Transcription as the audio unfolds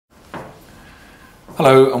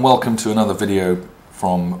Hello and welcome to another video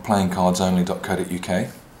from playingcardsonly.co.uk.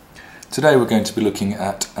 Today we're going to be looking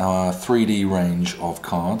at our 3D range of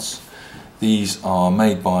cards. These are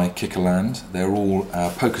made by Kickerland. They're all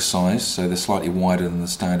poker size, so they're slightly wider than the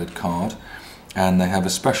standard card, and they have a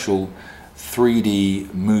special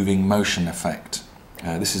 3D moving motion effect.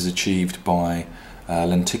 This is achieved by a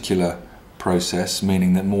lenticular process,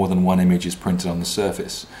 meaning that more than one image is printed on the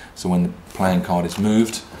surface. So when the playing card is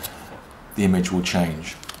moved, the image will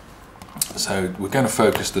change. So we're going to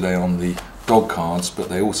focus today on the dog cards, but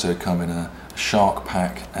they also come in a shark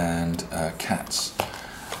pack and cats.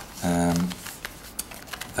 They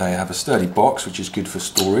have a sturdy box which is good for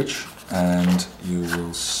storage, and you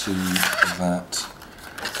will see that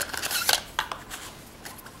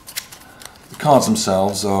the cards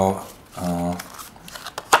themselves are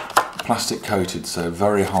plastic coated, so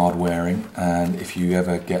very hard wearing, and if you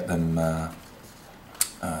ever get them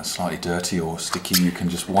slightly dirty or sticky, you can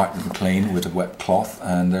just wipe them clean with a wet cloth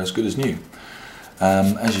and they're as good as new.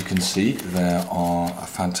 As you can see, there are a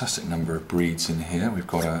fantastic number of breeds in here. We've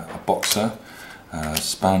got a boxer, a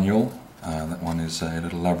spaniel, that one is a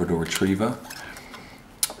little Labrador retriever,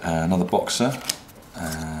 another boxer,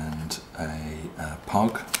 and a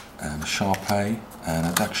pug, and a Shar-Pei, and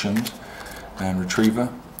a Dachshund, and retriever,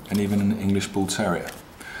 and even an English Bull Terrier.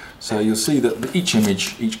 So you'll see that each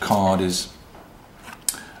card has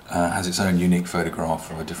its own unique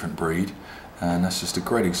photograph of a different breed, and that's just a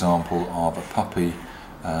great example of a puppy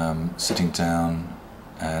sitting down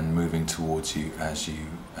and moving towards you as you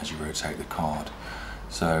rotate the card.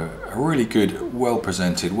 So a really good, well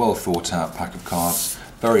presented, well thought out pack of cards,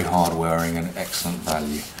 very hard wearing and excellent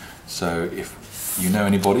value. So if you know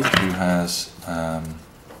anybody who has an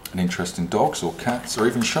interest in dogs or cats or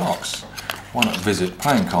even sharks, why not visit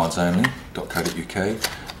playingcardsonly.co.uk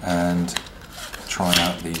and try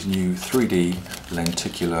out these new 3D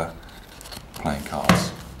lenticular playing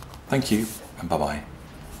cards. Thank you and bye bye.